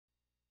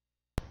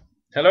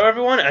Hello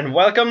everyone and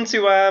welcome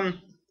to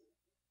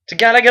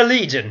Galaga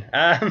Legion.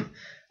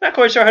 Not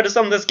quite sure how to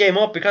sum this game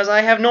up because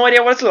I have no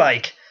idea what it's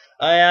like.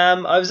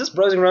 I was just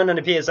browsing around on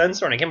the PSN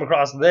store and I came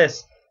across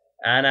this,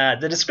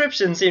 and the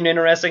description seemed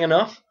interesting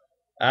enough.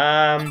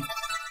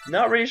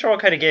 Not really sure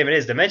what kind of game it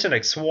is. They mentioned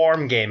like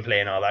swarm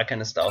gameplay and all that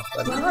kind of stuff.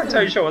 I'm not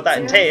entirely sure what that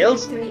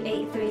entails.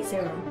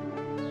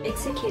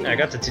 I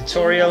got the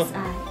tutorial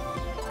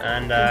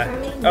and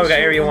oh, we got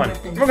area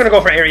 1. We're gonna go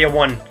for area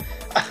 1.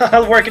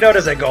 I'll work it out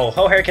as I go.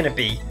 How hard can it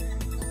be?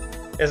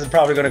 This is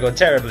probably going to go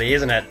terribly,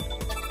 isn't it?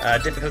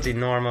 Difficulty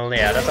normal.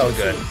 Yeah, that's all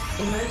good.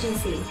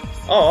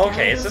 Oh,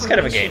 okay. It's this kind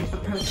of a game.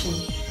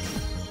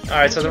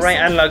 Alright, so the right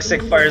analog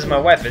stick fires my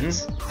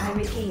weapons.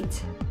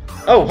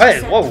 Oh,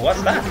 wait. Whoa,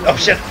 what's that? Oh,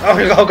 shit.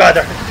 Oh, God.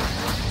 They're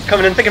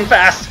coming in thick and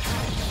fast.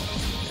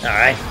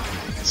 Alright.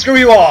 Screw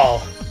you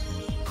all.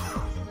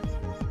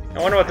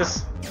 I wonder what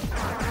this...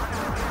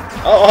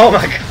 Oh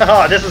my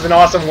God. This is an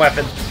awesome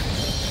weapon.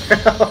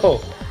 Oh.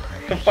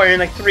 Can fire in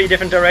like 3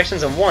 different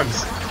directions at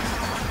once.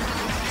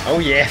 Oh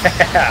yeah!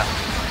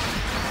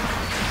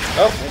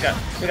 Oh,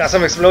 we got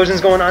some explosions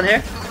going on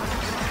here.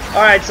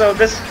 All right, so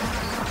this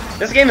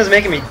game is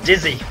making me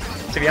dizzy,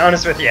 to be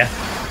honest with you.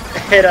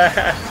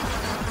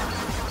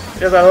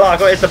 There's a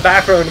lot. It's the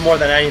background more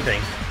than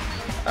anything.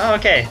 Oh,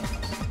 okay.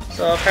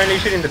 So apparently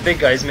shooting the big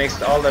guys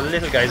makes all the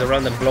little guys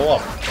around them blow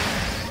up.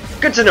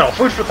 Good to know.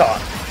 Food for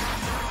thought.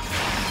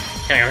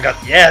 Hang on,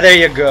 yeah, there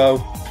you go.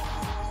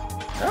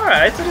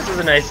 Alright, so this is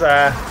a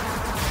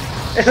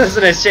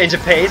nice change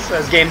of pace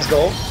as games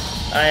go.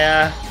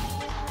 I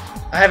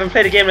haven't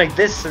played a game like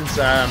this since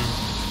a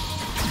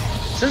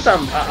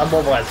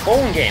mobile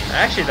phone game,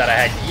 actually, that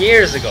I had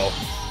years ago.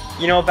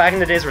 You know, back in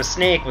the days where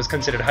Snake was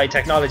considered high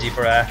technology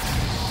for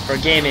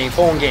gaming,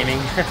 phone gaming.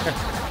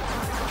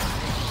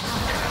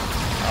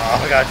 Oh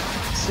my God,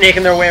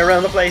 snaking their way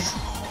around the place.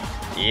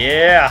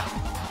 Yeah,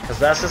 because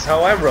that's just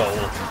how I roll.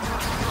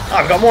 Oh,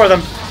 I've got more of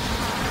them.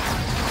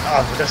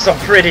 Oh, but they're so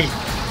pretty.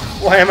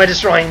 Why am I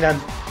destroying them?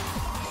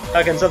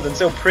 How can something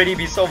so pretty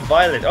be so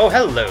violent? Oh,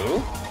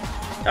 hello.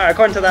 Alright,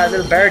 according to that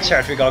little bear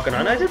chart we got going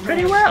on, I did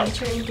pretty well.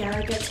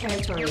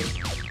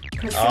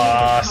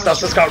 Ah, stuff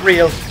just got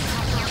real.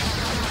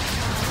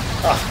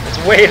 Oh, it's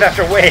wave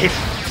after wave.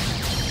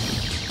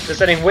 They're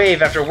setting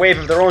wave after wave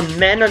of their own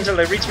men until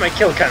they reach my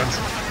kill count.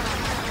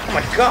 Oh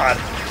my God.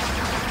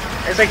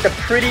 It's like the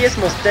prettiest,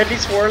 most deadly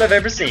swirl I've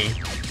ever seen.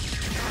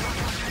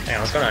 Hang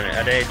on, what's going on?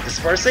 Are they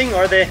dispersing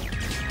or are they...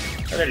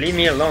 Oh, they leave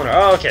me alone.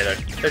 Oh, okay,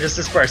 they're just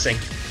dispersing.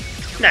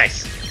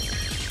 Nice.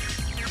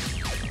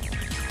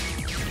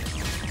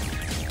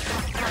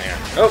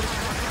 Oh.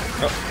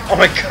 Oh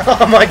my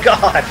God! Oh my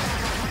God!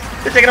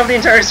 They're taking up the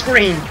entire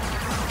screen.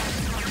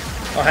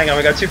 Oh, hang on,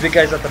 we got 2 big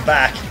guys at the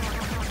back.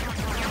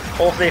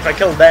 Hopefully, if I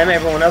kill them,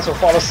 everyone else will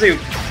follow suit.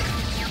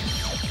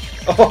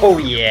 Oh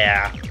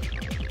yeah.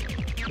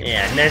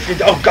 Yeah, nicely.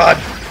 Oh God!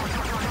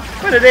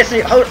 Where did they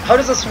sneak? How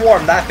does a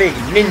swarm that big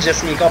ninja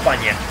sneak up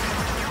on you?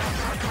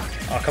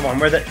 Oh, come on,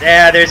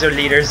 yeah, there's our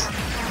leaders.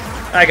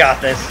 I got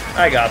this,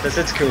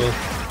 it's cool.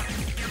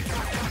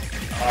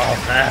 Oh,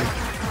 man.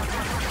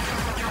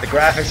 The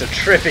graphics are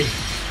trippy.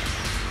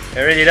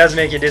 It really does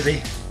make you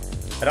dizzy.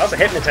 It also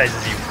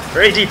hypnotizes you,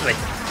 very deeply.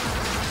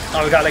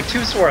 Oh, we got like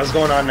 2 swirls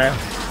going on now.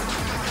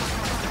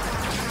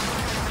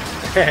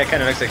 It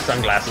kind of looks like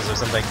sunglasses or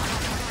something.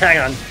 Hang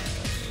on.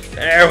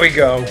 There we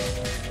go.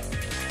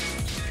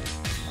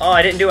 Oh,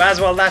 I didn't do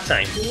as well that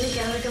time.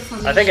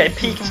 I think I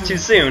peaked too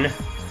soon.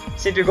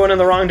 Seem to be going in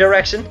the wrong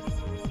direction.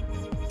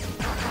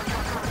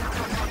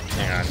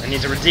 Hang on, I need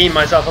to redeem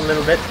myself a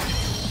little bit.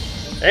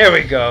 There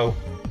we go.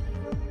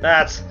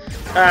 That's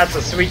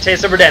a sweet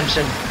taste of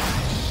redemption.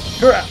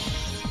 Hurrah.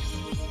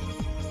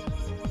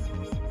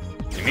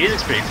 The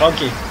music's pretty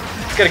funky.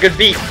 It's got a good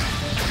beat.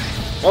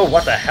 Whoa,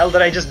 what the hell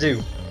did I just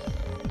do?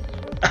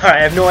 Alright,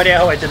 I have no idea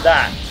how I did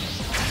that.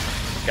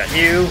 Got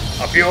you,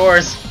 up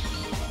yours.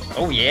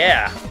 Oh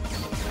yeah.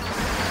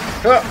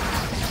 Oh,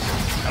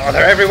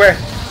 they're everywhere.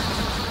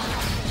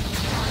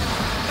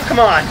 Come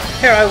on,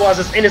 here I was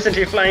just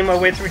innocently flying my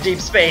way through deep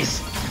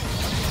space.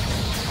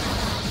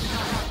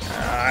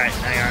 Alright,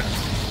 hang on.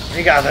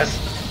 We got this.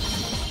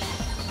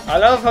 I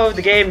love how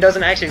the game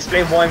doesn't actually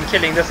explain why I'm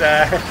killing this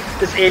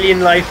this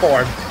alien life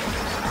form.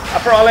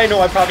 For all I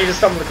know, I probably just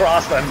stumbled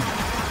across them.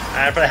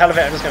 And for the hell of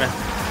it, I'm just gonna...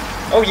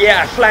 Oh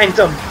yeah, I flanked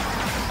them!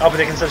 Oh, but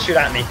they can still shoot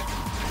at me.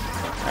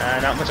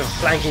 Not much of a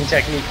flanking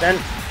technique then.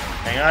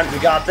 Hang on, we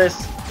got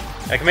this.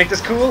 I can make this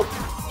cool.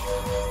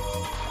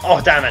 Oh,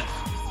 damn it.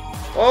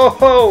 Oh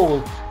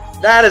ho!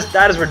 That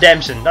is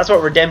redemption. That's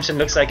what redemption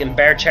looks like in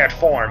bear chart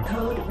form.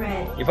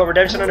 You put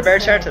redemption on a bear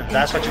chart,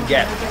 that's what you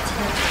get.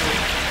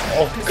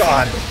 Oh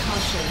God!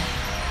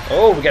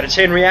 Oh, we got a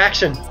chain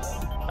reaction.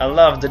 I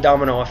love the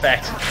domino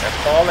effect. They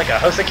fall like a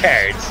house of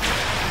cards.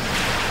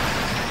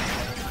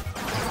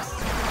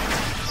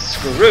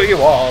 Screw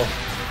you all.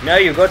 Now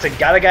you go to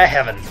Galaga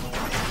Heaven.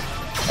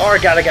 Or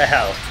Galaga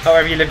Hell.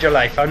 However you lived your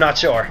life, I'm not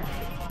sure.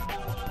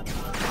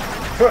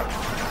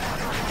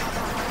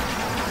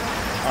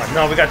 Oh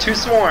no, we got 2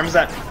 swarms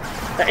that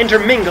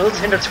intermingled,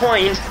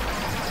 intertwined.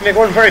 to make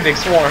one very big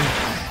swarm.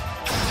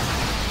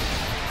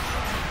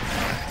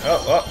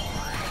 Oh,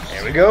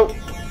 there we go.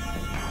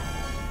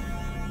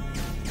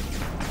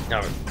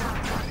 No.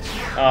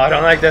 Oh, I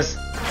don't like this.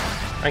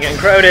 I'm getting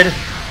crowded.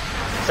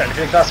 Starting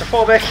to feel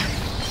claustrophobic.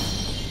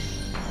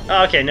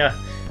 Oh, okay, no.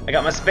 I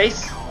got my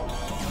space.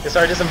 They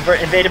started just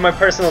invading my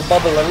personal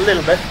bubble a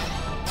little bit.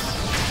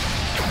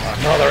 Oh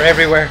no, they're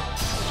everywhere.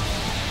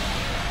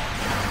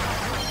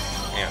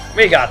 Yeah,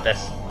 we got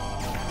this.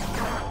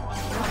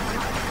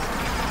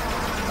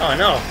 Oh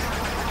no.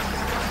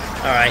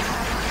 Alright.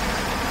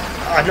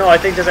 Oh no, I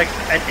think there's like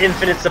an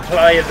infinite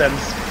supply of them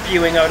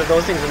spewing out of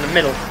those things in the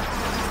middle.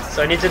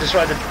 So I need to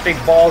destroy the big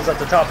balls at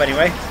the top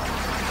anyway.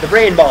 The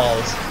brain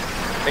balls.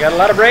 They got a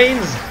lot of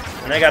brains,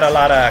 and they got a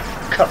lot of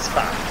cut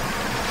spot.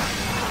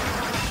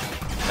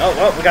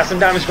 Oh, we got some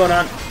damage going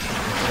on.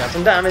 We got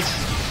some damage.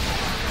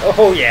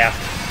 Oh yeah.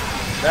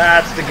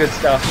 That's the good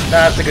stuff.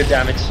 That's the good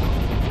damage.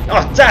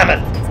 Oh, damn it!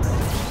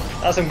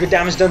 That's some good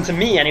damage done to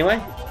me anyway.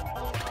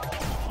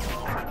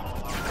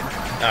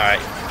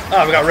 Alright.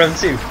 Oh, we got round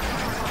 2.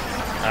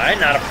 Alright,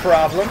 not a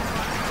problem.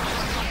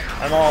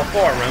 I'm all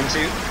for round 2.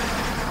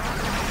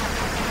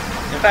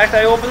 In fact,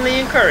 I openly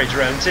encourage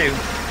round 2.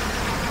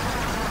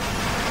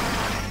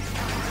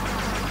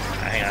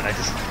 Hang on, I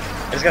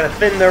just gotta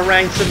thin their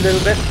ranks a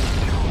little bit.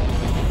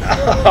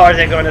 Oh, are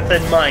they going to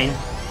thin mine?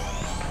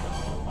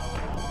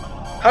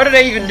 How did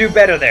I even do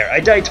better there? I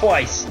died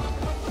twice.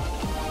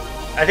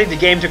 I think the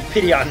game took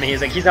pity on me.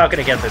 He's like, he's not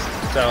going to get this.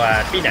 So,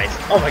 be nice.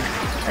 Oh my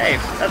god. Hey,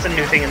 that's a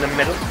new thing in the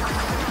middle.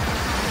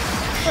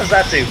 What does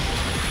that do?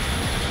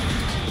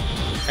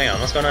 Hang on,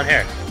 what's going on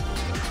here?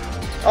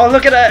 Oh,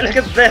 look at that. Look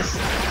at this.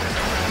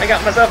 I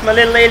got myself my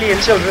little alien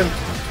children.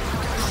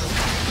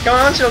 Come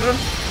on, children.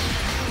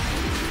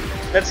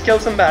 Let's kill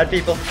some bad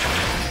people.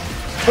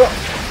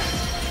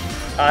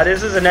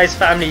 This is a nice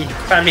family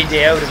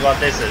day out is what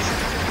this is.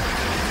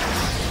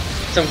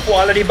 Some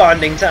quality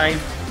bonding time.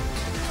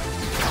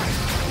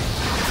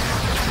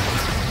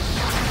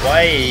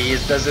 Why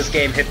does this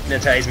game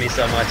hypnotize me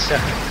so much?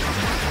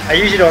 I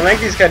usually don't like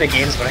these kind of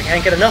games, but I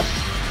can't get enough.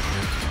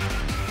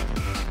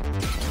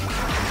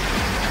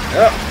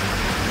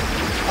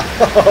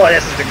 Oh,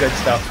 this is the good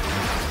stuff.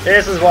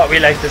 This is what we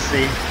like to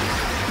see.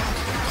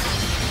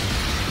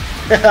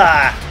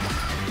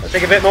 It'll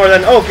take a bit more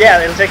than... Oh,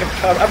 yeah, it'll take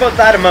about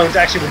that amount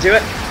actually will do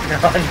it.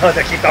 No,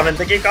 they keep coming,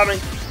 they keep coming.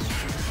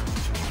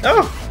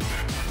 Oh!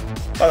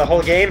 Well, the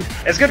whole game.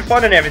 It's good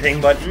fun and everything,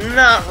 but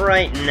not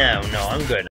right now. No, I'm good.